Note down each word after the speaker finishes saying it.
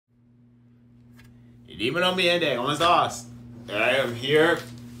Dímelo mi gente, ¿cómo estás? I am here.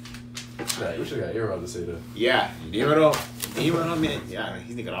 Yeah, you should have got A-Rod to say that. Yeah, dímelo mi gente. Yeah,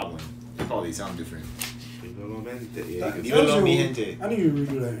 he's Nicaraguan. They probably sound different. Dímelo mi gente. Dímelo mi gente. I need you to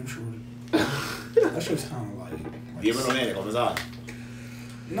redo that intro. That shit's kind of like Dímelo mi gente, ¿cómo estás?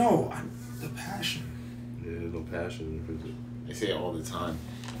 No, the passion. Yeah, there's no passion in it. I say it all the time.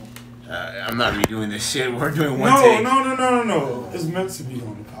 I'm not redoing this shit. We're doing one take. No. It's meant to be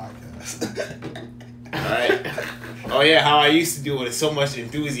on the podcast. Alright. Oh yeah, how I used to do it with so much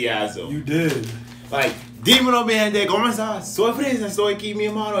enthusiasm. You did. Like, dímelo mi gente, ¿cómo estás? Soy Fresa, estoy aquí mi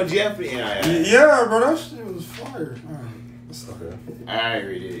hermano Jeffrey. Yeah, bro, that shit was fire. Okay. I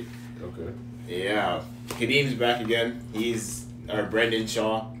read it. Okay. Yeah. Kadeem's back again. He's our Brendan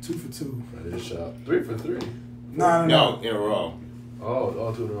Shaw. 2 for 2. That is shot. 3 for 3. No. No, in a row.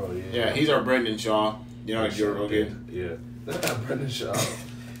 Oh, 2 in a row. Yeah. Yeah, he's our Brendan Shaw. You know, Joe Rogan. Yeah. Brendan Shaw.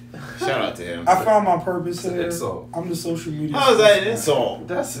 Shout out to him. I found my purpose It's an here. insult. I'm the social media. How is that an insult?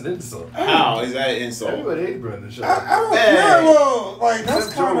 That's an insult. How is that an insult? Everybody hates Brendan Shaw. I don't Hey. yeah, well, like that's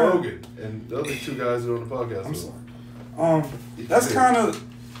Except Joe kind of. Rogan and the other 2 guys who are on the podcast. I'm sorry. That's kind of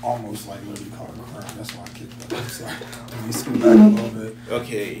almost like what we call a crime. That's why I kicked that. So let me scoot back a little bit.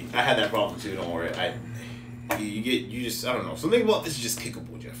 Okay, I had that problem too. Don't worry. You just I don't know. Something about this is just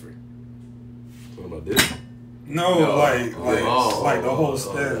kickable, Jeffrey. What about this? No, like the whole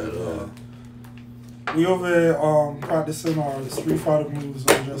step. We over there practicing our Street Fighter moves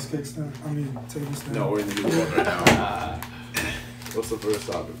on Just Kickstand. I mean, table stand. No, we're in the new world right now. What's the first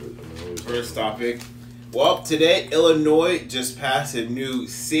topic? First topic. Well, today Illinois just passed a new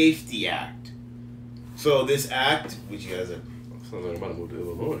Safety Act. So this act, which you guys are. Sounds like I'm about to move to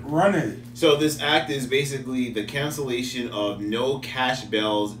Illinois. Run it. So this act is basically the cancellation of no cash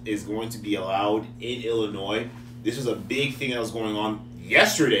bails is going to be allowed in Illinois. This was a big thing that was going on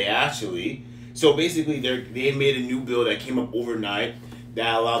yesterday, actually. So basically, they made a new bill that came up overnight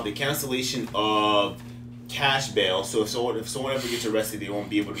that allowed the cancellation of cash bail. So if someone ever gets arrested, they won't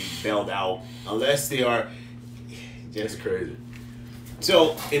be able to be bailed out unless they are. That's crazy.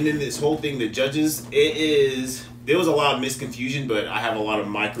 So, and then this whole thing, the judges, there was a lot of misconfusion, but I have a lot of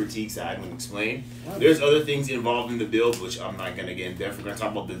my critiques that I can explain. There's other things involved in the bill, which I'm not going to get in depth. We're going to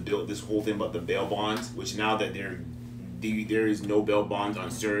talk about the bill, this whole thing about the bail bonds, which now that there is no bail bonds on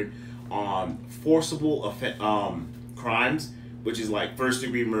certain forcible crimes, which is like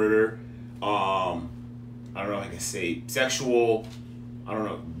first-degree murder, I don't know if I can say sexual, I don't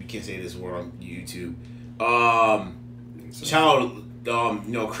know, you can't say this word on YouTube,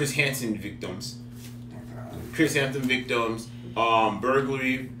 Chris Hansen victims.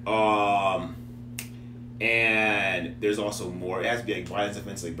 Burglary, and there's also more. It has to be like violence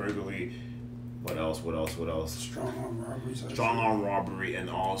offense, like burglary. What else? Strong arm robbery, and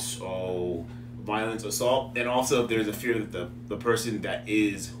also violence assault. And also, there's a fear that the person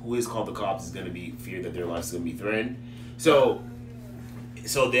who is called the cops is going to be feared that their life is going to be threatened. So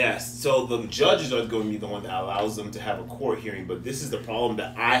the judges are going to be the one that allows them to have a court hearing. But this is the problem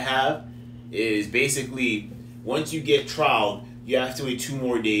that I have, is basically once you get trialed, you have to wait 2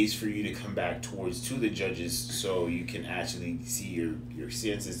 more days for you to come back to the judges so you can actually see your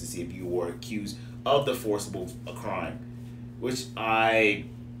sentences to see if you were accused of the forcible crime,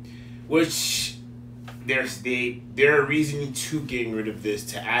 they're a reason to getting rid of this,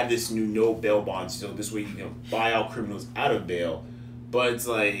 to add this new no bail bond, so this way you can buy out criminals out of bail. But it's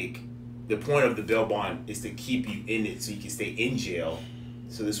like the point of the bail bond is to keep you in it so you can stay in jail.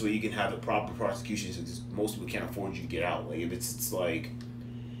 So this way you can have a proper prosecution, so most people can't afford you to get out. Like if it's like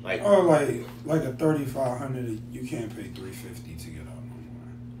a 3,500, you can't pay $350 to get out no more,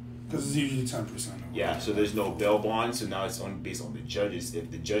 because it's usually 10%. Yeah, so there's no bail bond. So now it's based on the judges.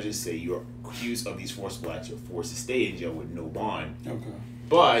 If the judges say you're accused of these forcible acts, you're forced to stay in jail with no bond. Okay.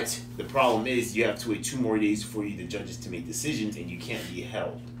 But the problem is you have to wait 2 more days for the judges to make decisions, and you can't be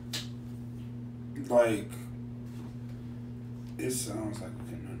held. Like, it sounds like a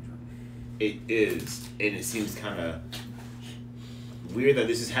conundrum. It is, and it seems kind of weird that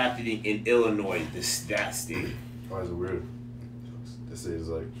this is happening in Illinois, that state. Why is it weird? This is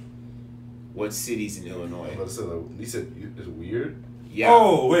like. What cities in Illinois? You said it's weird? Yeah.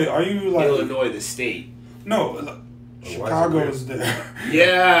 Oh, wait, are you like... Illinois, the state. No, Chicago is there.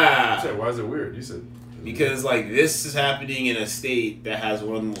 Yeah. Why is it weird? You said... Because, like, this is happening in a state that has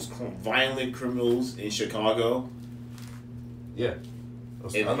one of the most violent criminals in Chicago. Yeah.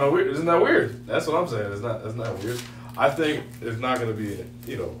 I'm not weird. Isn't that weird? That's what I'm saying. It's not weird. I think it's not going to be,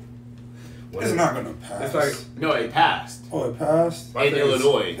 It's not going to pass. No, it passed. Oh, it passed? In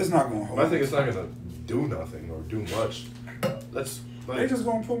Illinois. It's not going to hold. I think it's not going to do nothing or do much. They just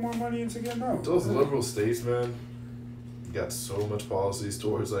gonna put more money into getting out. Those liberal states, man, got so much policies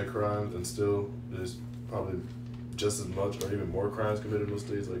towards like crimes, and still there's probably just as much or even more crimes committed in those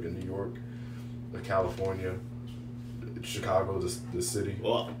states, like in New York, like California, Chicago, the city.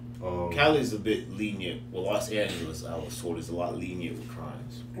 Well, Cali's a bit lenient. Well, Los Angeles, I was told, is a lot lenient with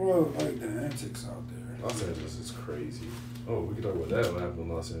crimes. Well, like the antics out there. Los Angeles is crazy. Oh, we can talk about that. What happened in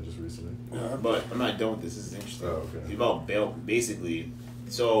Los Angeles recently? Yeah, But I'm not done with this. This is interesting. Oh, okay. It's about bail, basically.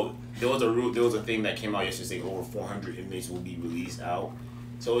 So there was a thing that came out yesterday saying over 400 inmates will be released out.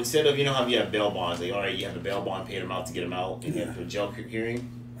 So instead of, how you have bail bonds, like, all right, you have the bail bond, pay them out to get them out, and you have a jail hearing.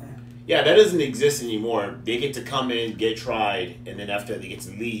 Yeah, that doesn't exist anymore. They get to come in, get tried, and then after they get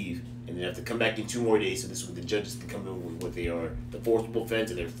to leave, and then have to come back in 2 more days. So this is what the judges can come in with what they are, the forcible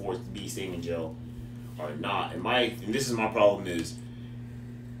offense, and they're forced to be staying in jail or not. And this is my problem is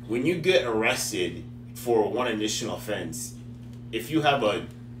when you get arrested for one initial offense, if you have a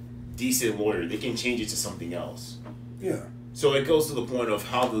decent lawyer, they can change it to something else. Yeah. So it goes to the point of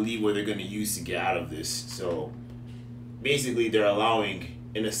how the leeway they're going to use to get out of this. So basically, they're allowing,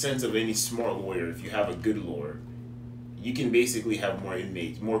 in a sense of any smart lawyer, if you have a good lawyer, you can basically have more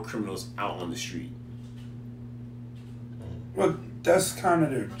inmates, more criminals out on the street. Well, that's kind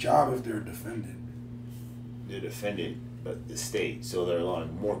of their job if they're defended. They're defended, but the state, so they're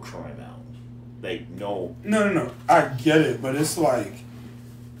allowing more crime out. Like, no. No. I get it, but it's like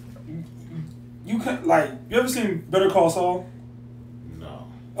you can you ever seen Better Call Saul? No.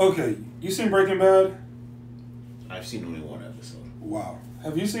 Okay, you seen Breaking Bad? I've seen only one episode. Wow.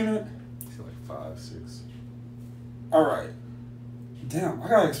 Have you seen it? I feel like 5, 6. All right. Damn, I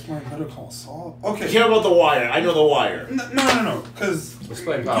gotta explain Better Call Saul. Okay. I care about The Wire. I know The Wire. No. Because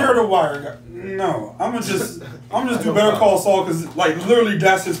Explain you're the Wire guy. No, I'm gonna just do Better Call Saul because literally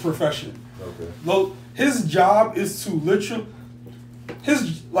that's his profession. Okay. Well, his job is to literally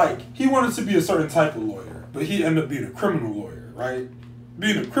he wanted to be a certain type of lawyer, but he ended up being a criminal lawyer, right?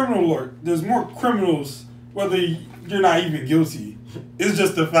 Being a criminal lawyer, there's more criminals whether you're not even guilty. It's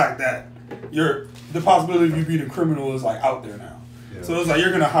just the fact that the possibility of you being a criminal is out there now. Yeah. So it's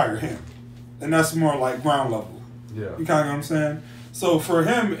you're gonna hire him, and that's more ground level. Yeah. You kind of know what I'm saying? So for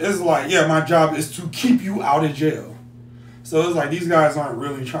him, it's my job is to keep you out of jail. So it's these guys aren't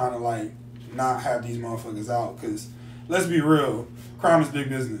really trying to not have these motherfuckers out because let's be real, crime is big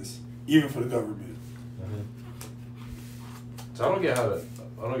business, even for the government. Mm-hmm. So I don't get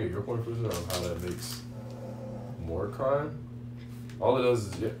your point of view on how that makes more crime. All it does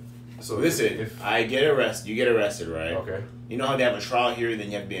is So listen, if I get arrested, you get arrested, right? Okay. You know how they have a trial here, then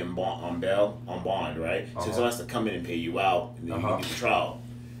you have to be on bond, right? So someone has to come in and pay you out, and then you can get the trial.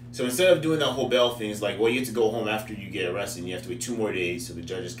 So instead of doing that whole bail thing, it's you have to go home after you get arrested, and you have to wait 2 more days so the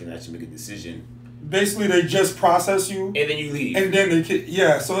judges can actually make a decision. Basically, they just process you, and then you leave, and then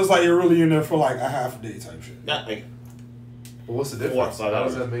so it's you're really in there for a half a day type shit. Not Well, what's the difference? How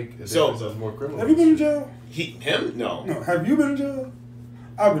does that make a difference as more criminals? Have you been in jail? Him? No. No. Have you been in jail?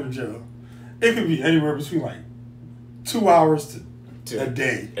 I've been in jail. It could be anywhere between 2 hours to a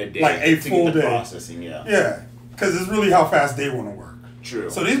day. A full day. Processing, yeah. Yeah, because it's really how fast they want to work.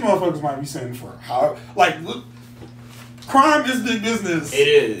 True. So these motherfuckers might be saying for how crime is big business. It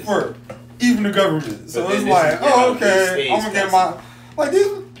is for even the government. So it's okay, I'm gonna get my these.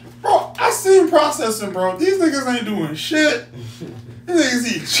 Bro, I seen processing, bro. These niggas ain't doing shit. These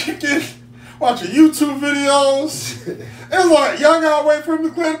niggas eat chicken, watching YouTube videos. It's y'all gotta wait for him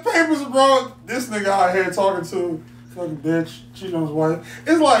to clear the papers, bro. This nigga out here talking to fucking bitch, cheating on his wife.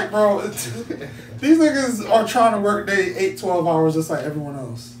 It's bro, these niggas are trying to work 8-12 hours just like everyone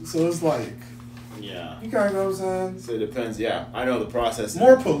else. So it's yeah. You kind of know what I'm saying? So it depends, yeah. I know the process.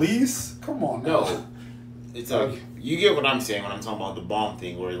 More police? Come on now. No. It's you get what I'm saying when I'm talking about the bomb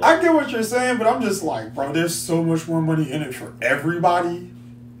thing where I get what you're saying, but I'm just bro, there's so much more money in it for everybody.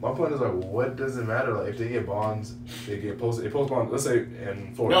 My point is what does it matter? If they get bonds, they get posted. They post bonds. Let's say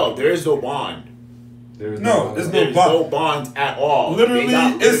in Florida. No, there is no bond. There's no bonds at all. Literally,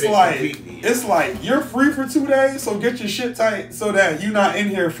 it's you're free for 2 days, so get your shit tight so that you're not in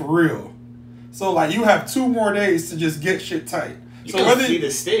here for real. So you have 2 more days to just get shit tight. You can see the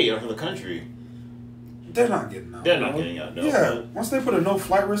state or the country. They're not getting out. They're not getting out. No. Yeah, once they put a no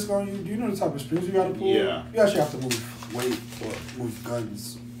flight risk on you, do you know the type of strings you got to pull? Yeah. You actually have to move weight or move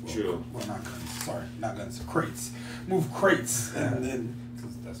guns. True. Well, not guns. Sorry, not guns. Crates. Move crates, and then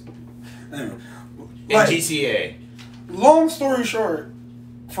that's anyway. In GTA. Long story short,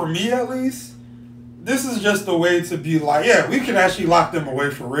 for me at least, this is just a way to be yeah, we can actually lock them away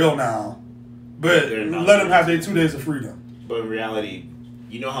for real now, but let them have their 2 days of freedom. But in reality,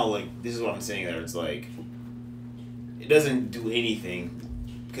 you know how this is what I'm saying there. It's it doesn't do anything.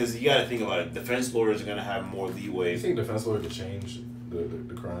 Because you got to think about it. Defense lawyers are going to have more leeway. You think defense lawyers could change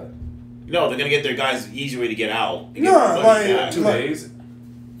the crime? No, they're going to get their guys easy way to get out. No, like 2 days.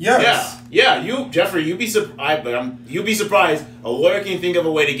 Yes. Yeah. Jeffrey, you'd be surprised, you'd be surprised. A lawyer can think of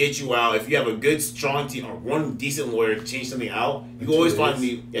a way to get you out if you have a good, strong team or one decent lawyer to change something out. You can always find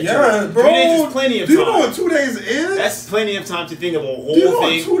me. Yeah, bro. 3 days is plenty of time. Do you know what 2 days is? That's plenty of time to think of a whole Do you know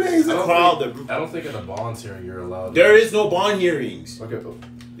thing. what 2 days is? I don't think in a bond hearing you're allowed. There is no bond hearings. Okay.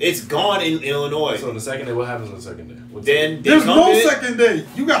 It's gone in Illinois. So on the second day, what happens on the second day? There's no second day.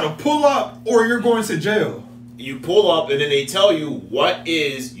 You gotta pull up or you're going to jail. You pull up and then they tell you what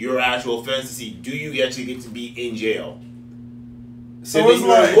is your actual offense to see do you actually get to be in jail. So then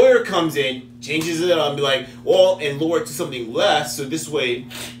your lawyer comes in, changes it up, and be like, well, and lower it to something less, so this way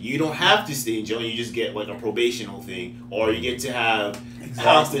you don't have to stay in jail. You just get like a probational thing, or you get to have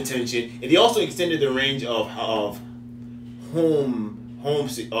house detention. And they also extended the range of house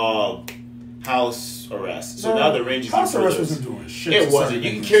arrest. So now the range is house arrest wasn't doing shit. It wasn't.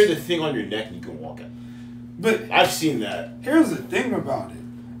 You can carry the thing on your neck and you can walk out. But I've seen that. Here's the thing about it.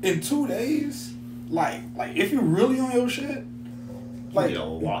 In 2 days, like if you really on your shit, like you get a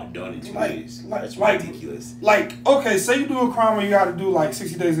lot done in 2 days. That's ridiculous. Like, okay, say you do a crime where you got to do like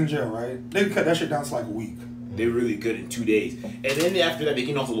 60 days in jail, right? They can cut that shit down to like a week. They're really good in 2 days, and then after that, they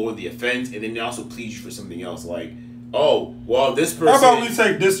can also lower the offense, and then they also plead you for something else, like, oh, well, this person. How about we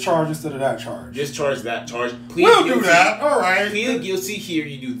take this charge instead of that charge? Discharge that charge. We'll do that. All right. Plead guilty here.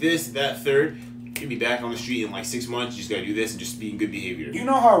 You do this, that, third. You'll be back on the street in like 6 months. You just gotta do this and just be in good behavior. You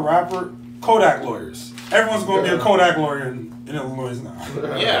know how Kodak lawyers. Everyone's gonna be a Kodak lawyer in Illinois now.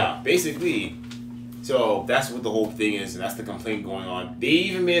 Yeah, basically. So that's what the whole thing is, and that's the complaint going on. They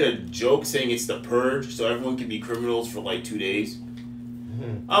even made a joke saying it's the purge, so everyone can be criminals for like 2 days.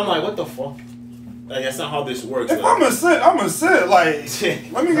 I'm like, what the fuck? Like, that's not how this works. If I'm gonna sit. Like,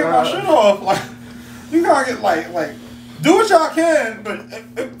 let me get my shit off. Like, you gotta get like, do what y'all can. But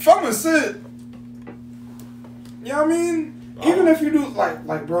if I'm gonna sit, you know what I mean? Even if you do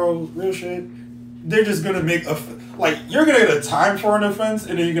like, bro, real shit, they're just gonna make you're gonna get a time for an offense,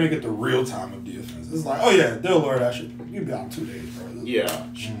 and then you're gonna get the real time of the offense. It's like, oh yeah, they'll lower that shit. You be out 2 days, bro. Yeah.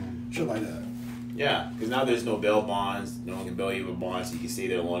 Shit like that. Yeah, because now there's no bail bonds. No one can bail you with bonds, so you can stay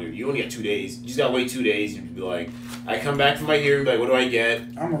there longer. You only got 2 days. You just gotta wait 2 days. You can be like, I come back from my hearing, like, what do I get?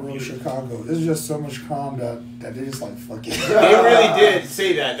 I'm a real Chicago. There's just so much crime that they just like, fuck it. They really did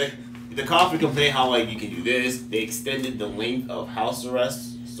say that. The cops would complain how, like, you can do this. They extended the length of house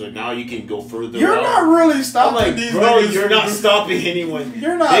arrest, so now you can go further. You're not really stopping these niggas. You're not stopping anyone.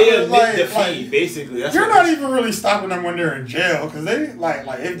 You're not. They admit defeat, basically. That's you're not even really stopping them when they're in jail, because they like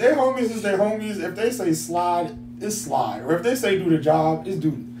if their homies is their homies. If they say slide, it's slide, or if they say do the job, it's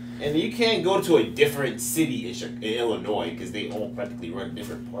do. And you can't go to a different city in Illinois because they all practically run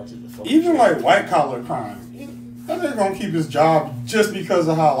different parts of the fucking even like white collar crime. That nigga gonna keep his job just because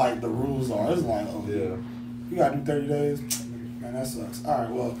of how like the rules are. It's like, oh yeah, you gotta do 30 days. Man, that sucks. All right,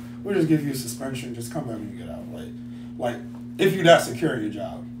 well, we'll just give you a suspension. Just come back when you get out. Like if you that secure your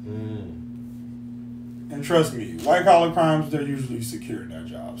job. And trust me, white collar crimes, they're usually secure in their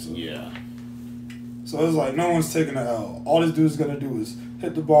job. So yeah. So it's like no one's taking the L. All this dude's gonna do is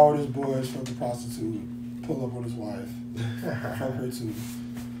hit the bar with his boys, fuck the prostitute, pull up on his wife, fuck her too.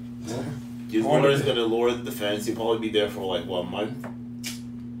 Yeah. His lawyer's gonna lower the defense. He'll probably be there for like what, a month?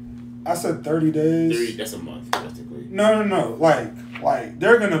 I said 30 days. 30. That's a month, practically. No. Like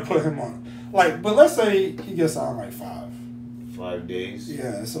they're gonna put him on. Like, but let's say he gets out in like 5 days.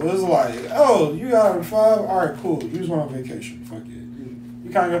 Yeah. So it's like, oh, you got in 5. All right, cool. You just went on vacation. Fuck it.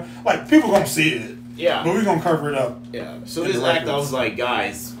 You kind of like people gonna see it. Yeah. But we gonna cover it up. Yeah. So this act, I was like,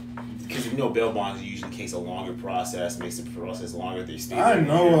 guys. Because bail bonds usually takes a longer process, makes the process longer. They stay. I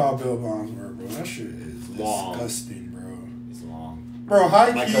know how bail bonds work, bro. That shit is long. Disgusting, bro. It's long. Bro,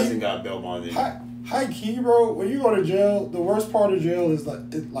 My cousin got bail bonded. High key, bro. When you go to jail, the worst part of jail is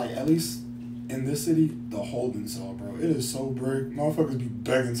like at least in this city, the holding cell, bro. It is so brick. Motherfuckers be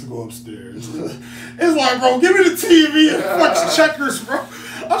begging to go upstairs. It's like, bro, give me the TV and fuck checkers, bro.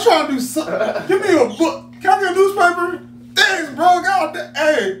 I'm trying to do something. Give me a book. Can I get a newspaper? Thanks, bro. God damn.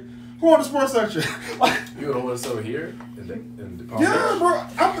 Hey. Go on the sports section. Like, you know what's over here? Yeah,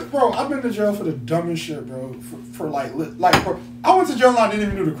 bro. I've been to jail for the dumbest shit, bro. For bro, I went to jail and I didn't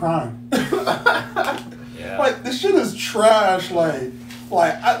even do the crime. Yeah. Like, this shit is trash. I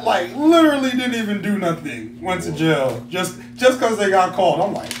literally didn't even do nothing. Went to jail just because they got called.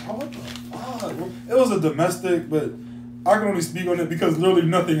 I'm like, oh, what the fuck? It was a domestic, but I can only speak on it because literally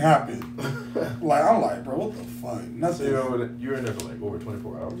nothing happened. I'm like, bro, what the fuck? Nothing. So you were in there for like over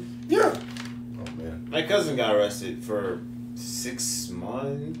 24 hours? Yeah. Oh man. My cousin got arrested for 6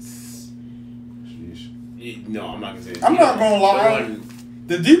 months. Sheesh. No, I'm not gonna say. I'm not gonna lie.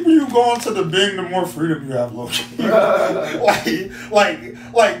 The deeper you go into the Bing, the more freedom you have, Loki.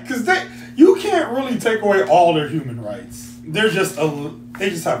 like, cause you can't really take away all their human rights. They just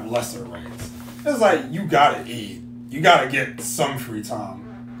have lesser rights. It's like you gotta eat, you gotta get some free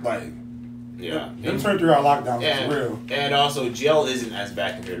time. Like, yeah, them 23-hour lockdowns is real. And also, jail isn't as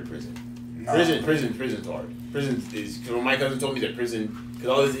bad compared to prison. Nah. Prison's hard. Prison is. When my cousin told me that prison, because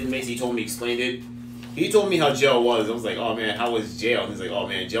all his inmates, he told me, explained it. He told me how jail was. I was like, oh man, how was jail? And he's like, oh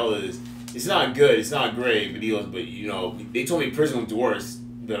man, jail is, it's not good, it's not great, but he goes, but you know, they told me prison was worse.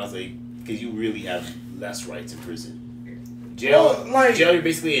 But I was like, because you really have less rights in prison. Jail, jail, you're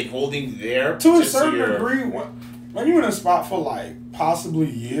basically in holding there. To a certain degree, when you're in a spot for like possibly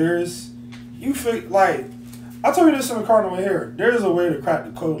years, you feel like, I told you this in the car on the way here. There's a way to crack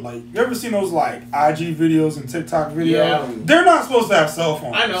the code. Like, you ever seen those like IG videos and TikTok videos? Yeah. They're not supposed to have cell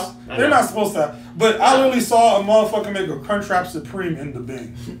phones. I know. They're not supposed to have. But I literally saw a motherfucker make a Crunchwrap Supreme in the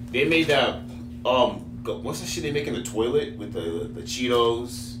Bing. They made that. What's the shit they make in the toilet with the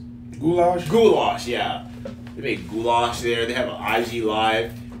Cheetos? Goulash. Goulash, yeah. They make goulash there. They have an IG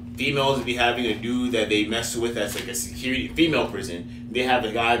live. Females would be having a dude that they mess with that's like a security female prison. They have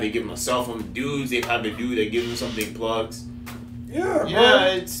a guy, they give him a cell phone. Dudes, they have a dude that gives them something plugs. Yeah, yeah, bro.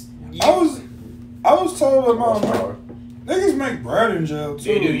 it's. I was told about niggas make bread in jail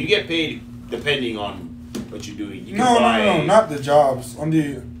too. They do. You get paid depending on what you're doing. You no, not the jobs on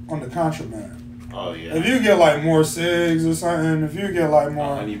the contraband. Oh yeah. If you get like more cigs or something, if you get like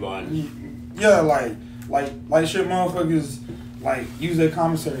more honey bun. Yeah, like shit, motherfuckers like use their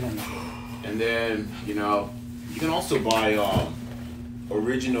commissary on it. And then you can also buy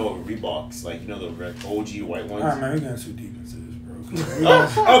original Reeboks, like the OG white ones. Alright, man, we getting too deep into this, bro.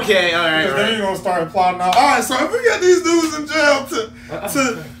 Okay, all right. Then you're gonna start plotting out. All right, so if we get these dudes in jail to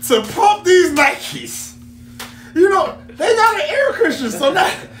pump these Nikes, they got an air cushion, so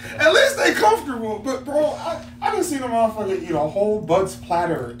that at least they comfortable. But bro, I done seen a motherfucker eat a whole Butts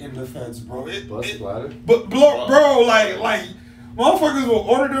platter in the feds, bro. Butts platter? But bro, like. Motherfuckers will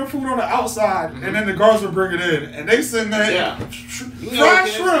order their food on the outside, and then the guards will bring it in, and they send that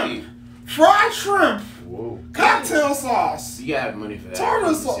fried shrimp, whoa, cocktail sauce. You gotta have money for that.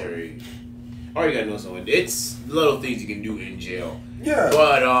 Tartar sauce. Or you gotta know someone. It's little things you can do in jail. Yeah.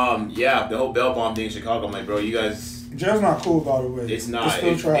 But the whole bail bond thing in Chicago, I'm like, bro, you guys. Jail's not cool, by the way. It's not. It's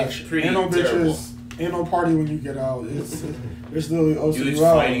still trash. It's pretty ain't no terrible. bitches. Ain't no party when you get out. It's literally OCU dudes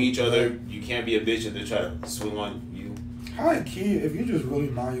fighting each other. You can't be a bitch if they try to swing on you. High key, if you just really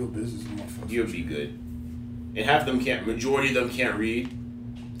mind your business, motherfucker, you'll be good. And half of them can't. Majority of them can't read.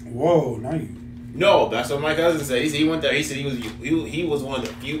 Whoa, now you. No, that's what my cousin said. He said he went there. He said he was one of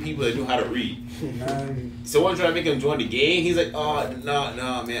the few people that knew how to read. Man. Someone tried to make him join the gang. He's like, oh no,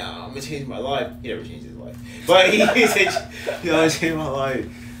 man, I'm gonna change my life. He never changed his life, but he said, I'm gonna change my life.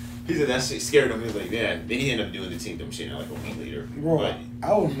 He said that shit scared him. He was like, man. Then he ended up doing the team dumb shit like a week later. Bro, but,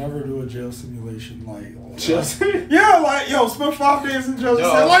 I would never do a jail simulation like. Just yeah, like spend 5 days in jail.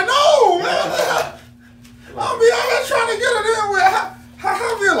 Like no, man. I'm just trying to get it in with.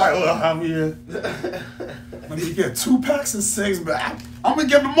 How we like, look, how we let me get 2 packs of 6 back. I'm gonna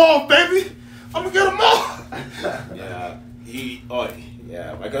get them all, baby. I'm gonna get them all.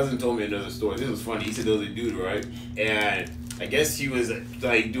 Yeah. My cousin told me another story. This was funny. He said there was a dude, right? And I guess he was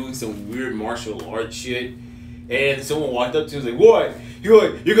like doing some weird martial arts shit. And someone walked up to him and was like, what?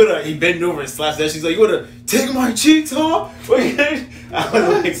 He bent over and slapped that. She's like, you gonna take my cheeks, huh? I was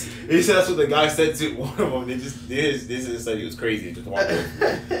like, he said that's what the guy said to one of them. They just, this said he was crazy. He just walked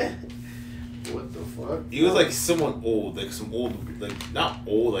over. What the fuck? He was like someone old, like some old, like not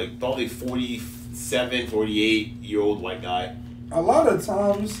old, like probably 47, 48-year-old white guy. A lot of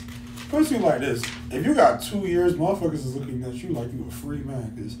times, especially like this, if you got 2 years, motherfuckers is looking at you like you a free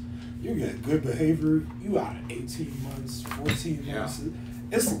man, because you get good behavior, you out of 18 months, 14 months.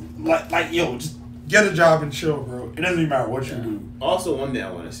 It's like yo, just get a job and chill, bro. It doesn't even matter what you do. Also, one thing I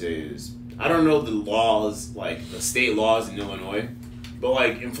want to say is, I don't know the laws, like the state laws in Illinois, but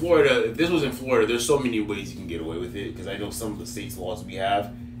like in Florida, if this was in Florida, there's so many ways you can get away with it, because I know some of the state's laws we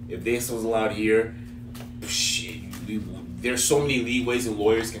have. If this was allowed here, shit, there's so many leeways and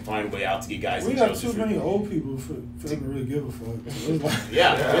lawyers can find a way out to get guys in jail. We got too many old people for them to really give a fuck. So it's like,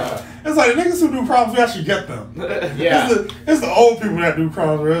 yeah. It's like the niggas who do crimes, we actually get them. Yeah. It's the old people that do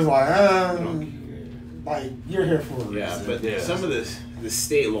crimes where it's like you're here for a reason. Yeah, but some of the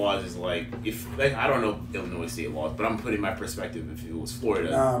state laws is like, I don't know Illinois state laws, but I'm putting my perspective if it was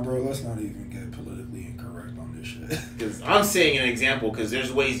Florida. Nah, bro, let's not even get politically incorrect on this shit. shit. Because I'm saying an example, because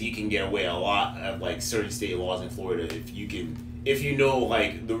there's ways you can get away a lot of like certain state laws in Florida if you know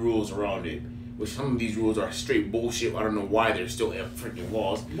like the rules around it. Which some of these rules are straight bullshit. I don't know why they're still freaking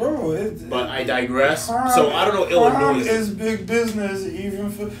laws. Bro, but I digress. Crime, so I don't know. Illinois is big business, even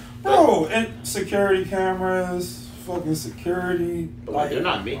for and security cameras, fucking security. But like they're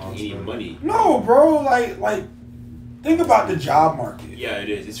not making any money. No, bro. Like think about the job market. Yeah, it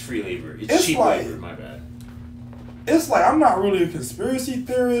is. It's free labor. It's cheap like, labor. My bad. It's like I'm not really a conspiracy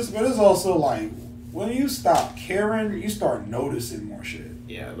theorist, but it's also like when you stop caring, you start noticing more shit.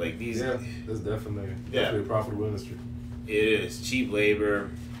 Yeah, like these. Yeah, that's definitely a profitable industry. It is cheap labor.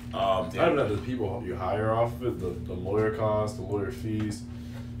 I don't know the people you hire off of it, the lawyer costs, the lawyer fees,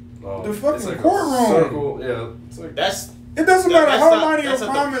 the fucking like courtroom. Circle. Yeah, it's like It doesn't matter how minor your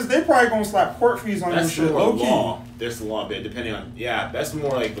crime is. They probably gonna slap court fees on your shit. Low key. There's the law, but depending on that's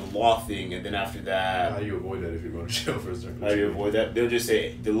more like the law thing, and then after that, how do you avoid that if you're going to jail for a circle? How do you avoid that? They'll just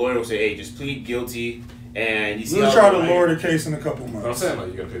say the lawyer will say, "Hey, just plead guilty." And you see we'll try to lower the case in a couple months. I'm saying,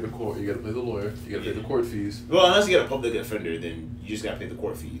 like, you gotta pay the court, you gotta pay the lawyer, you gotta pay the court fees. Well, unless you get a public defender, then you just gotta pay the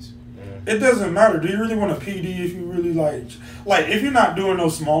court fees. It doesn't matter. Do you really want a PD if you really like if you're not doing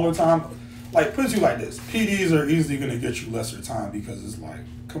those smaller time, like put it to you like this, PDs are easily gonna get you lesser time because it's like,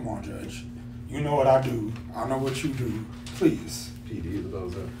 come on, judge, you know what I do, I know what you do, please. PD, what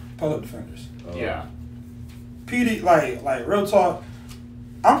was that? Public defenders. Yeah. PD, like real talk.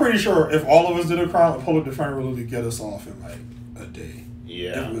 I'm pretty sure if all of us did a crime, a public defender would really get us off in like a day.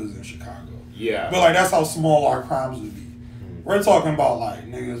 Yeah. If it was in Chicago. Yeah. But like that's how small our crimes would be. We're talking about like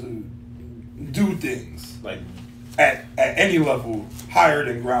niggas who do things like at any level higher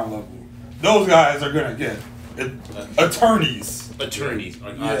than ground level. Those guys are gonna get attorneys. Like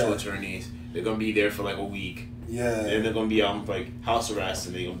actual attorneys. They're gonna be there for like a week. Yeah. And they're gonna be on like house arrest,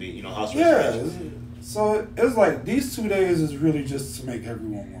 and they're gonna be house arrest. Yeah. So it's like these 2 days is really just to make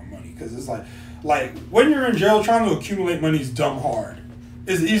everyone more money because it's like when you're in jail, trying to accumulate money is dumb hard.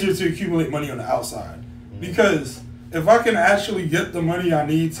 It's easier to accumulate money on the outside because if I can actually get the money I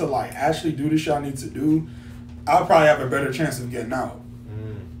need to like actually do the shit I need to do, I'll probably have a better chance of getting out.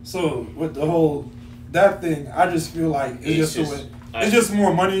 So with the whole that thing, I just feel like it's just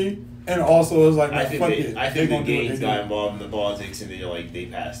more money. And also, it's like, I think the gangs got do. involved in the politics, and they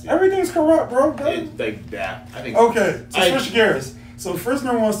passed it. Everything's corrupt, bro. Like that. I think. Okay, so switch gears. So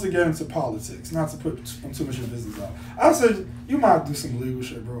Frisner wants to get into politics, not to put too much of your business out. I said you might do some legal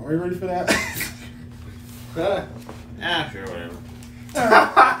shit, bro. Are you ready for that? Sure, whatever.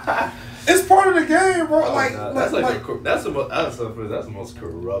 It's part of the game, bro. That's the most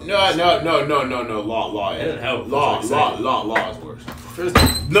corrupt. No. Law is worse.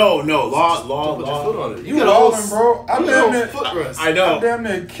 No. Law. You wildin', bro. I know. I damn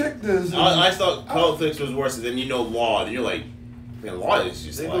near kicked this. I thought politics was worse, and then law, and you're like, man, law is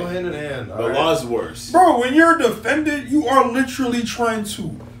just they go hand in hand. But law is worse. Bro, when you're a defendant, you are literally trying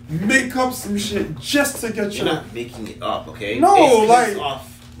to make up some shit just to get You're not making it up, okay? No,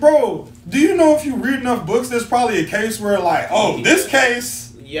 bro, do you know if you read enough books, there's probably a case where this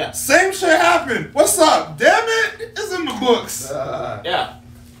case, same shit happened. What's up? Damn it, it's in the books. Yeah.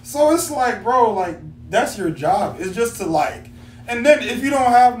 So it's like, bro, that's your job. It's just to and then if you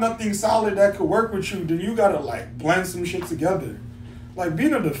don't have nothing solid that could work with you, then you gotta blend some shit together.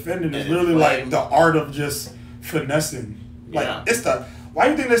 Being a defendant is really the art of just finessing. Why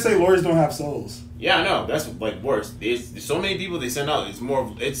do you think they say lawyers don't have souls? Yeah, I know. That's worse. There's so many people they send out.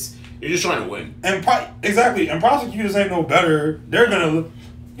 You're just trying to win. And exactly. And prosecutors ain't no better. They're gonna.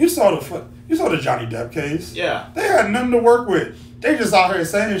 You saw the Johnny Depp case. Yeah. They had nothing to work with. They just out here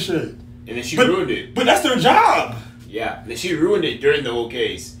saying shit. And then she ruined it. But that's their job. Yeah. And she ruined it during the whole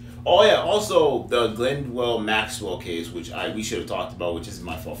case. Oh yeah. Also the Glenwell Maxwell case, which we should have talked about, which isn't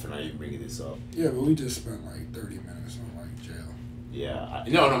my fault for not even bringing this up. Yeah, but we just spent 30 minutes on jail. Yeah.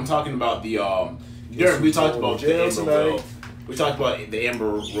 No, I'm talking about the we talked about the Amber Rose. We talked about the Amber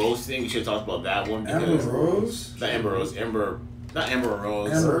Rose thing. We should have talked about that one. Amber Rose? Not Amber Rose. Not Amber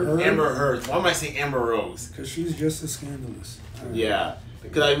Rose. Amber Heard. Why am I saying Amber Rose? Because she's just as scandalous. Yeah.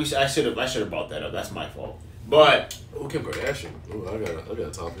 Because I should have brought that up. That's my fault. But Kim Kardashian. I got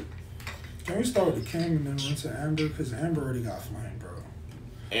a topic. Can we start with Kim and then run to Amber? Because Amber already got flamed, bro.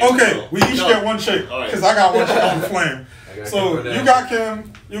 Amber, we each get one chick. Because I got one chick on the flame. So you got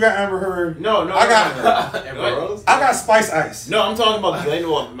Kim, you got Amber Heard. No, I got Amber Rose. I got Spice Ice. No, I'm talking about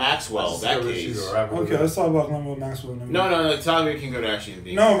Glenwell Maxwell. That case. Okay, let's talk about Glenwell Maxwell. No. Tell me Kim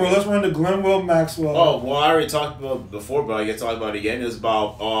Kardashian. No, bro. Let's run to Glenwell Maxwell. Oh well, I already talked about it before, but I get to talk about it again. It was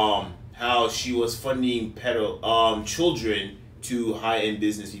about how she was funding children to high-end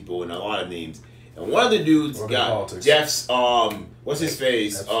business people and a lot of names. and one of the dudes Or got politics. Jeff's what's his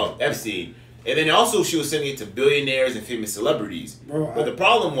face Epstein. And then also she was sending it to billionaires and famous celebrities. Bro, but the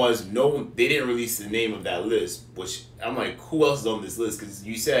problem was they didn't release the name of that list. Which I'm like, who else is on this list? Because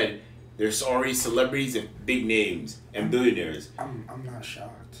you said there's already celebrities and big names and billionaires. I'm not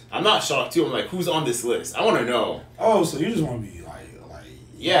shocked. I'm not shocked too. I'm like, who's on this list? I want to know. Oh, so you just want to be like.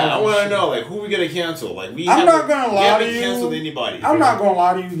 Yeah, I want to know like who we gonna cancel. Like I'm not gonna lie to you. Canceled anybody. I'm not gonna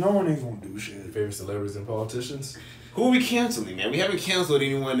lie to you. No one ain't gonna do shit. Your favorite celebrities and politicians? Who are we canceling, man? We haven't canceled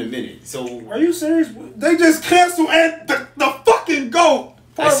anyone in a minute. So are you serious? They just canceled and the fucking GOAT.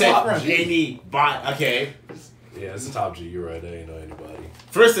 I said anybody. Okay. Yeah, it's the top G. You're right. There ain't no anybody.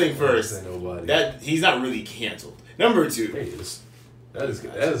 First thing first. Ain't nobody. That he's not really canceled. Number two. Hey, that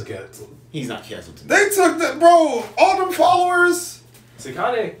is canceled. He's not canceled. They took that, bro. All them followers. See,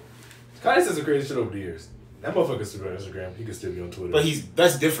 Kanye says some crazy shit over the years. That motherfucker's still on Instagram. He can still be on Twitter. But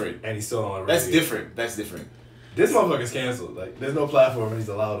that's different. And he's still on radio. That's different. That's different. This motherfucker's canceled. Like, there's no platform he's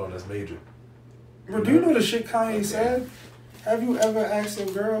allowed on that's major. Bro, do you know the shit Kanye said? Have you ever asked a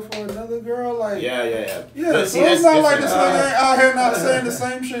girl for another girl? Like, yeah. Yeah, But so it's not like this nigga ain't out here not saying the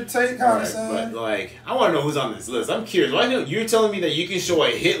same shit Tate kind of saying. But, like, I want to know who's on this list. I'm curious. Why you're telling me that you can show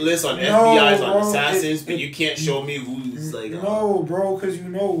a hit list on FBI's on assassins, but you can't show me who's, like... No, bro, because you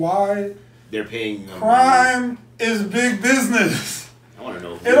know why? They're paying them. Crime is big business. I want to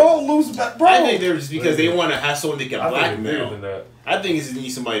know. It all loops back, bro. I think they're just because they want to have someone they can blackmail. I think it's need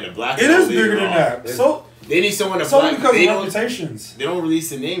somebody to blackmail. It is bigger than that. So they need someone to blackmail. because they reputations. They don't release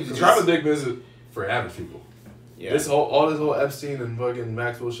the names. Crime is a big business for average people. Yeah. This whole Epstein and fucking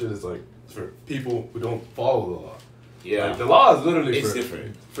Maxwell shit is like for people who don't follow the law. Yeah. Like, the law is literally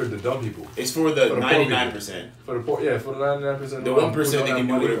different for the dumb people. It's for the 99%. For the poor, yeah, for the 99%. The 1% they can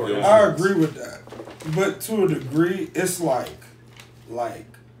do whatever they want. I agree with that, but to a degree, it's like,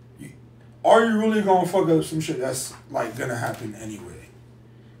 are you really gonna fuck up some shit that's like gonna happen anyway?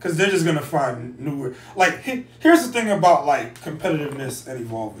 Because they're just gonna find new. Like, here's the thing about like competitiveness and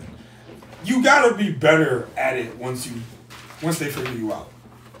evolving. You gotta be better at it once they figure you out.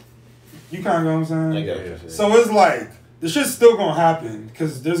 You kind of know what I'm saying? Yeah. So it's like the shit's still gonna happen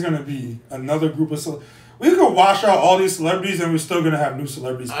because there's gonna be another group of. We could wash out all these celebrities and we're still gonna have new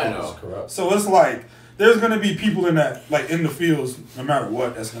celebrities. I know. Corrupt. So it's like there's gonna be people in that in the fields no matter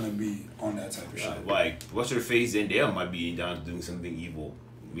what that's gonna be on that type of shit. Like what's her face? Zendaya might be down doing something evil.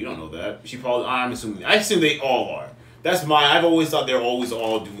 We don't know that. She probably. I assume they all are. I've always thought they're always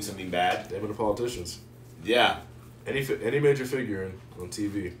all doing something bad. They were the politicians. Yeah. Any major figure on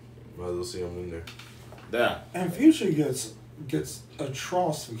TV, might as well see them in there. Yeah. And Future gets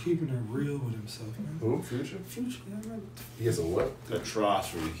atrocious for keeping it real with himself, man. Who? Future? Future, yeah, man. He has a what? Atross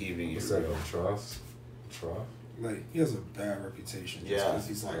for keeping it What's real. that? Atross? Like, he has a bad reputation. Yeah. Because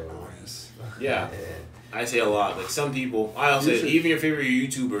he's like honest. Yeah. I say a lot. Like some people, I also say even your favorite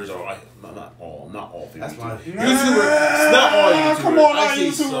YouTubers are not all favorite. That's my YouTubers. It's not all YouTubers. Come on, I not say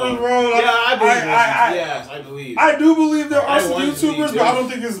YouTubers, some. bro. Like, Yeah, I believe. Yes, I believe. I do believe there are some want to YouTubers, believe but I don't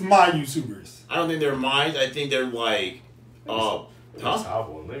think it's my YouTubers. I don't think they're mine. I think they're like, top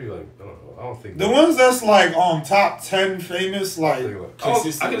one. Maybe like I don't know. I don't think the ones that's like on top 10 famous I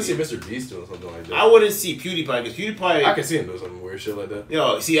can see Mr. Beast doing something like that. I wouldn't see PewDiePie because PewDiePie. I can see him doing some weird shit like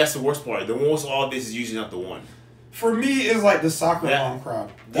that. See that's the worst part. The most obvious is usually not the one. For me, it's like the soccer mom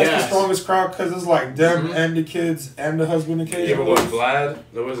crowd. That's the strongest crowd because it's like them and the kids and the husband and kids. You ever watch Vlad?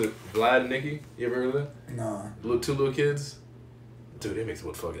 What was it? Vlad and Nikki? You ever heard of that? Nah. Two little kids? Dude, they make so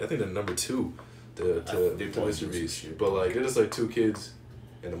much fucking. I think they're number 2 to Mr. Beast. But like, they're just like 2 kids,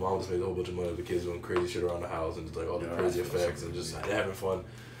 and the mom just made a whole bunch of money. The kids doing crazy shit around the house and just like all the crazy effects and just having fun.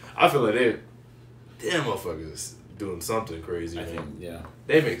 I feel like they're damn motherfuckers doing something crazy, man.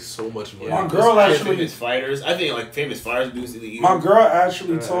 They make so much money. My girl actually famous fighters. I think like famous fighters do something. My girl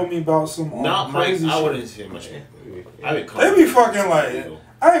actually told me about some not crazy Mike. shit. I wouldn't say much. They be fucking like.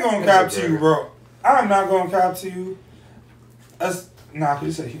 I ain't gonna cop to you, bro. I'm not gonna cop to you. Cause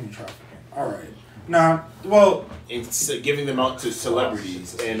you said human trafficking. All right. Nah. Well. It's giving them out to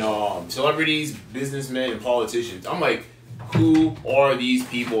celebrities and celebrities, businessmen, and politicians. I'm like, who are these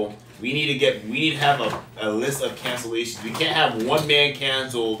people? We need to have a list of cancellations. We can't have one man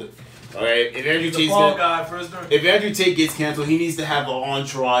canceled. All right, if Andrew Tate gets canceled, he needs to have an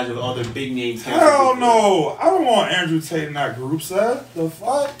entourage of other big names canceled. Hell no, I don't want Andrew Tate in that group set. The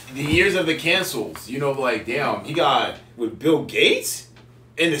fuck? The years of the cancels, like damn, he got with Bill Gates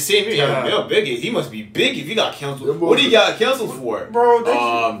in the same year. Yeah, Bill Gates, he must be big if he got canceled. What did he got canceled for? Bro,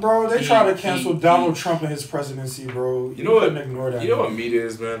 they try to cancel Donald Trump and his presidency, bro. You know what? Ignore that. You know what media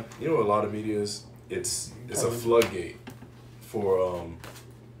is, man. You know what a lot of media is. It's a floodgate for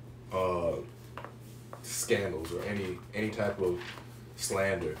scandals or any type of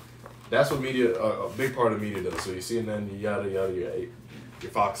slander. That's what media, a big part of media does. So you CNN, yada yada,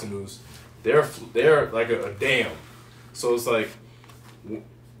 your Fox News, they're like a dam. So it's like,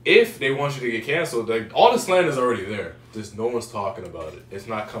 if they want you to get canceled, like all the slander is already there. Just no one's talking about it. It's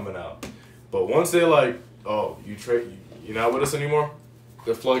not coming out. But once they're like, oh, you're not with us anymore,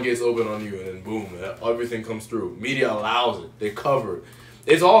 the floodgates open on you, and then boom, everything comes through. Media allows it. They cover it.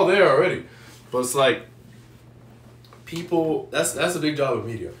 It's all there already. But it's like, people, that's a big job of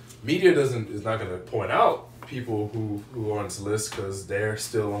media. Media is not going to point out people who are on this list because they're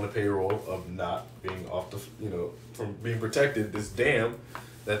still on the payroll of not being off the, from being protected, this dam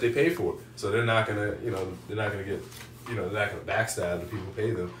that they pay for. So they're not gonna, they're not gonna get, they're not gonna backstab the people who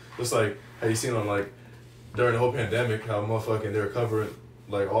pay them. Just like how you seen on like during the whole pandemic, how motherfucking they're covering,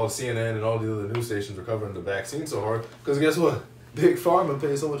 like all CNN and all the other news stations were covering the vaccine so hard. Because guess what? Big Pharma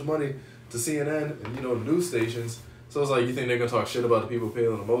pays so much money to CNN and the news stations. So it's like, you think they're gonna talk shit about the people who pay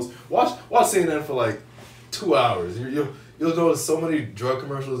them the most? Watch CNN for like 2 hours. You'll notice so many drug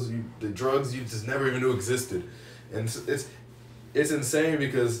commercials, the drugs you just never even knew existed, and it's insane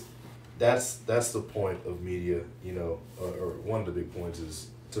because that's the point of media, or one of the big points is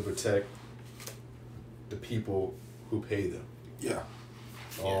to protect the people who pay them. Yeah.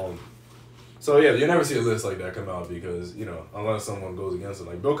 So yeah, you never see a list like that come out because unless someone goes against it,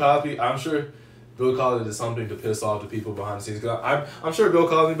 like Bill Cosby. I'm sure Bill Cosby did something to piss off the people behind the scenes. Cause I'm sure Bill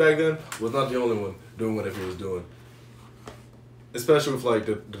Cosby back then was not the only one doing whatever he was doing. Especially with like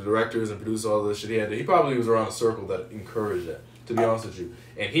the directors and producers, all this shit he had. He probably was around a circle that encouraged that, to be honest with you.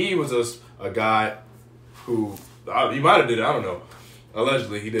 And he was just a guy who, he might have did it, I don't know.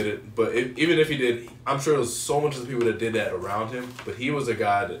 Allegedly he did it. But even if he did, I'm sure there was so much of the people that did that around him. But he was a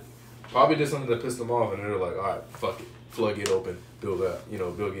guy that probably did something that pissed them off. And they were like, all right, fuck it. Floodgate open. Bill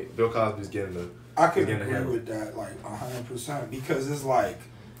Cosby's getting the... I could agree with that, like, 100%. Because it's like,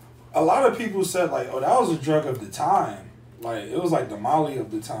 a lot of people said, like, oh, that was a drug of the time. Like, it was like the Molly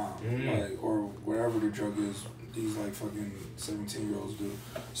of the time. Like, or whatever the drug is these, like, fucking 17-year-olds do.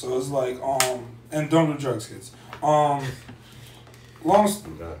 So it's like, and don't do drugs, kids.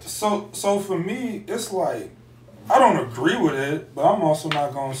 So for me, it's like, I don't agree with it, but I'm also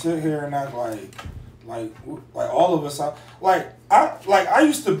not gonna sit here and act like all of us. I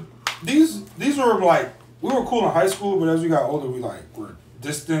used to. These were like, we were cool in high school, but as we got older, we like were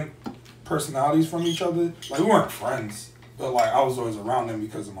distant personalities from each other. Like we weren't friends, but like I was always around them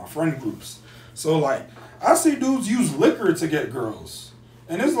because of my friend groups. So like I see dudes use liquor to get girls,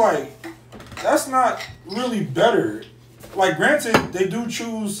 and it's like that's not really better. Like granted, they do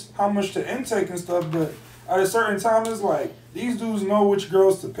choose how much to intake and stuff, but at a certain time, it's like these dudes know which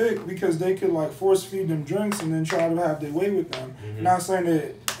girls to pick because they could like force feed them drinks and then try to have their way with them. Mm-hmm. Not saying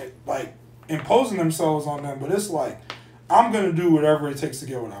that like imposing themselves on them, but it's like I'm gonna do whatever it takes to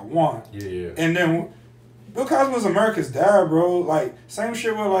get what I want. Yeah. And then Bill Cosby was America's dad, bro. Like same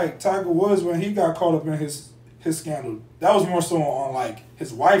shit with like Tiger Woods when he got caught up in his scandal. That was more so on like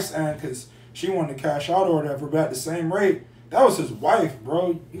his wife's end because she wanted to cash out or whatever. But at the same rate, that was his wife,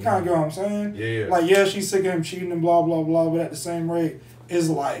 bro. You kind of get what I'm saying? Yeah. Like yeah, she's sick of him cheating and blah blah blah. But at the same rate, it's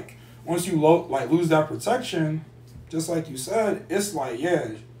like once you lose that protection, just like you said, it's like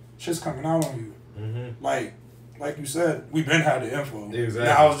yeah. Shit's coming out on you. Mm-hmm. Like you said, we've been had the info. Exactly.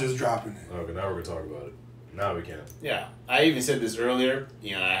 Now I was just dropping it. Okay, now we're going to talk about it. Now we can. Yeah. I even said this earlier.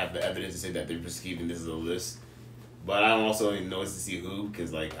 I have the evidence to say that they're just keeping this as a list. But I'm also noticed to see who,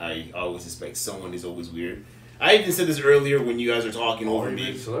 because like I always suspect someone is always weird. I even said this earlier when you guys were talking over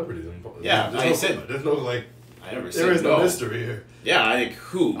me. Celebrities. Yeah, there's no like... I never said there is no mystery here. Yeah, I think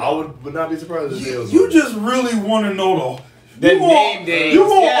who? I would not be surprised if it was... You just really want to know the name names. You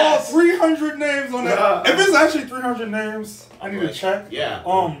want all 300 names on that? If it's actually 300 names, I need to check. Yeah.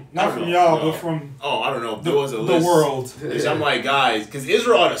 Not from y'all, but from... I don't know. There was a list. The world. Which I'm like, guys, because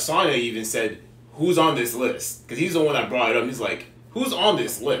Israel Adesanya even said, who's on this list? Because he's the one that brought it up. He's like, who's on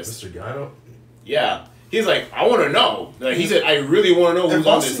this list? Mr. Gino? Yeah. He's like, I want to know. Like, he said, I really want to know who's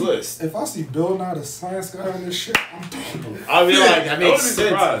on this list. If I see Bill Nye the Science Guy on this shit, I'm done. I mean, like, that makes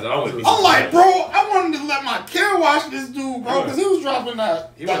sense. I'm like, bro, I wanted to let my kid watch this dude, bro, because he was dropping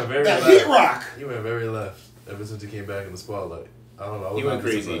that heat rock. He went very left ever since he came back in the spotlight. I don't know. He went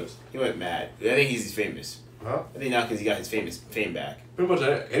crazy. He went mad. I think he's famous. Huh? I think now because he got his fame back. Pretty much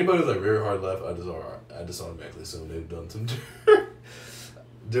anybody who's like very hard left, I just automatically assume they've done some dirt.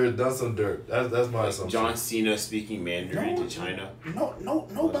 They've done some dirt. That's my assumption. John Cena speaking Mandarin to China.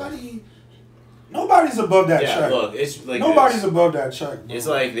 Nobody. Nobody's above that Yeah, check. look, it's like Nobody's above that check. Bro. It's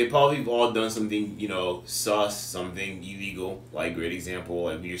like they probably have all done something, sus, something illegal. Like, great example,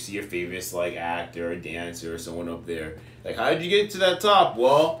 like you see a famous like actor or dancer or someone up there. Like, how did you get to that top?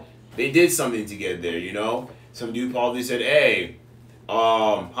 Well, they did something to get there. Some dude probably said, "Hey,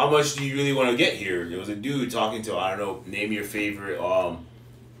 how much do you really want to get here?" There was a dude talking to, I don't know, name your favorite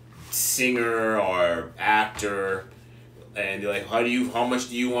singer or actor. And they're like, how much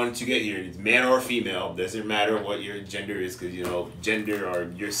do you want to get here? It's man or female, doesn't matter what your gender is, because gender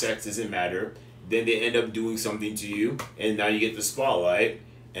or your sex doesn't matter. Then they end up doing something to you, and now you get the spotlight,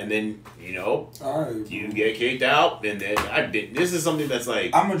 and then you get kicked out, and then this is something that's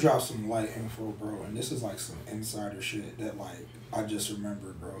like, I'm gonna drop some light info, bro, and this is like some insider shit that like I just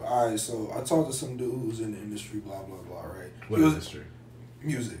remembered, bro. Alright, so I talked to some dude who's in the industry, blah blah blah, right? What industry?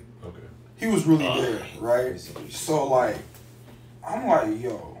 Music. Okay. He was really there, right? So like, I'm like,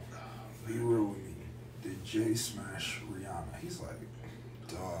 yo, be real with me. Did Jay smash Rihanna? He's like,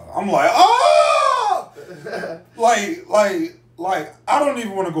 duh. I'm like, oh, like I don't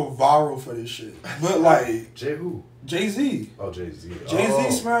even want to go viral for this shit. But like, Jay who? Jay-Z. Oh, Jay-Z.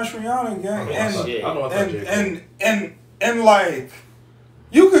 Jay-Z smashed Rihanna, gang, and like,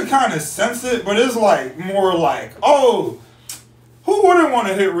 you could kind of sense it, but it's like more like, oh. Who wouldn't want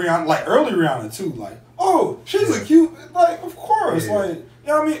to hit Rihanna? Like, early Rihanna, too. Like, oh, she's a cute... Like, of course. Yeah. Like, you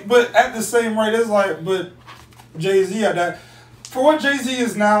know what I mean? But at the same rate, it's like... But Jay-Z at that... For what Jay-Z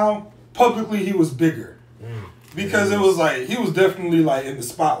is now, publicly, he was bigger. Because it was like... He was definitely, like, in the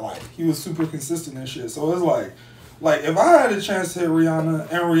spotlight. He was super consistent and shit. So it's like... Like, if I had a chance to hit Rihanna...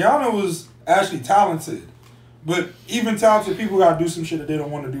 And Rihanna was actually talented. But even talented people got to do some shit that they don't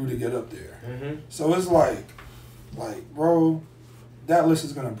want to do to get up there. Mm-hmm. So it's like... Like, bro... That list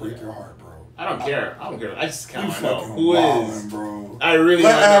is gonna break your heart, bro. I don't care. I just kind of know who is, bro. I really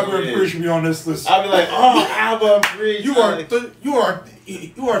let Alba and Preach be on this list. I'll be like, oh, Alba and Preach. You are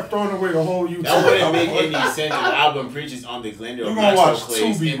throwing away the whole YouTube. That wouldn't make any sense if Alba and Preach is on the Glendale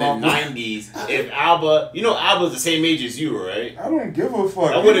Marshallplace in the '90s. If Alba's the same age as you, right? I don't give a fuck.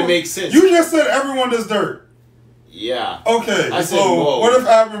 That wouldn't make sense. You just said everyone does dirt. Yeah. Okay. What if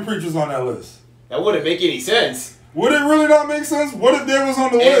Alba and Preach was on that list? That wouldn't make any sense. Would it really not make sense? What if there was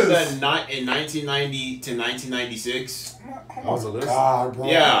on the list? In 1990 to 1996. Oh my God, bro.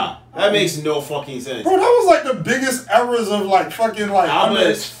 Yeah, that makes no fucking sense. Bro, that was like the biggest eras of like fucking like... Alba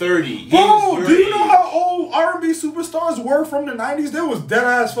is 30. Bro, do you know how old R&B superstars were from the 90s? There was dead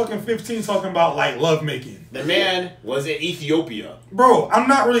ass fucking 15 talking about like lovemaking. The man was in Ethiopia. Bro, I'm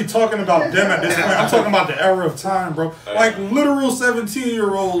not really talking about them at this point. I'm talking about the era of time, bro. Like literal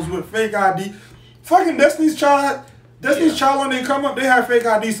 17-year-olds with fake ID. Fucking Destiny's Child when they come up, they have fake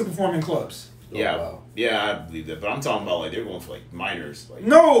IDs to perform in clubs. Yeah, wow. Yeah, I believe that. But I'm talking about like they're going for like minors. Like,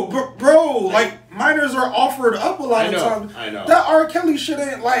 no, bro, like minors are offered up a lot of times. I know. That R. Kelly shit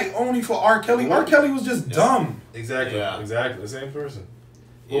ain't like only for R. Kelly. R. Kelly was just dumb. Exactly. Yeah. Exactly. The same person.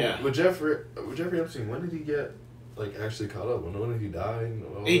 Well, yeah. With Jeffrey Epstein, when did he get like actually caught up? When did he die?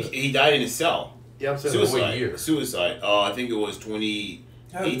 He died in his cell. Yeah, I'm saying suicide. What year? Suicide. I think it was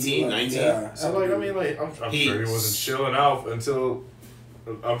 2018, 19. Yeah. So like, I mean, like, I'm sure he wasn't chilling out until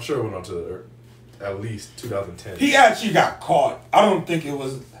I'm sure it went on to at least 2010. He actually got caught. I think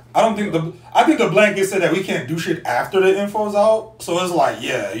the blanket said that we can't do shit after the info's out. So it's like,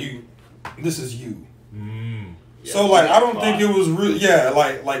 yeah, this is you. Mm. Yeah, so like, I don't think it was really, yeah,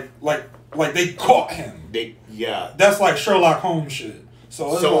 like they caught him. That's like Sherlock Holmes shit.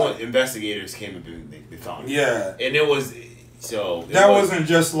 So investigators came and they found him. Yeah. And it was, wasn't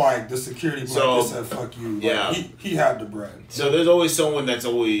just like the security blanket said fuck you. Like, yeah. He had the bread. So there's always someone that's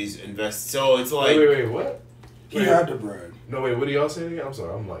always So it's like, wait, what? He had the bread. No, wait, what are y'all saying again? I'm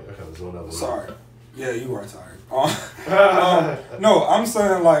sorry, I kind of zoned out. Sorry. Yeah, you are tired. No, I'm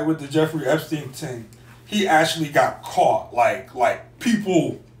saying like with the Jeffrey Epstein thing, he actually got caught. Like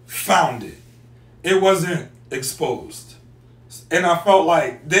people found it. It wasn't exposed. And I felt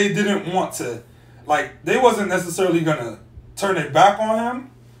like they didn't want to, like, they wasn't necessarily going to turn it back on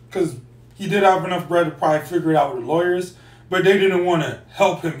him because he did have enough bread to probably figure it out with the lawyers, but they didn't want to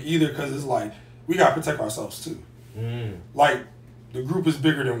help him either because it's like, we got to protect ourselves too. Mm. Like, the group is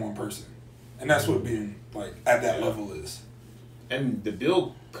bigger than one person. And that's what being, like, at that level is. And the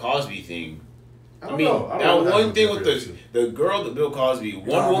Bill Cosby thing, that one thing with the girl, the Bill Cosby,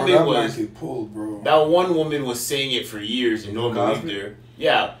 that one woman was saying it for years and no one believed her.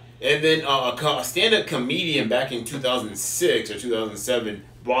 Yeah. And then a stand-up comedian back in 2006 or 2007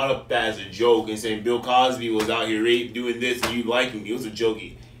 brought up that as a joke and saying Bill Cosby was out here doing this and you liking it. It was a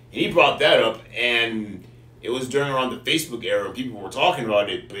jokey. And he brought that up and it was during around the Facebook era. People were talking about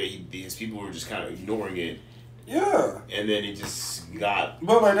it, but these people were just kind of ignoring it. Yeah. And then it just got.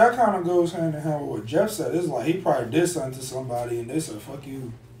 But like that kind of goes hand in hand with what Jeff said. It's like he probably did something to somebody and they said "fuck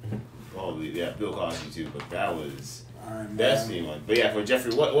you." Oh yeah, Bill Cosby too, but that was. Right, That's the one. But yeah, for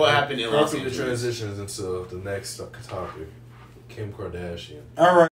Jeffrey, what happened in Los Perfect Angeles? transitions into the next topic. Kim Kardashian. All right.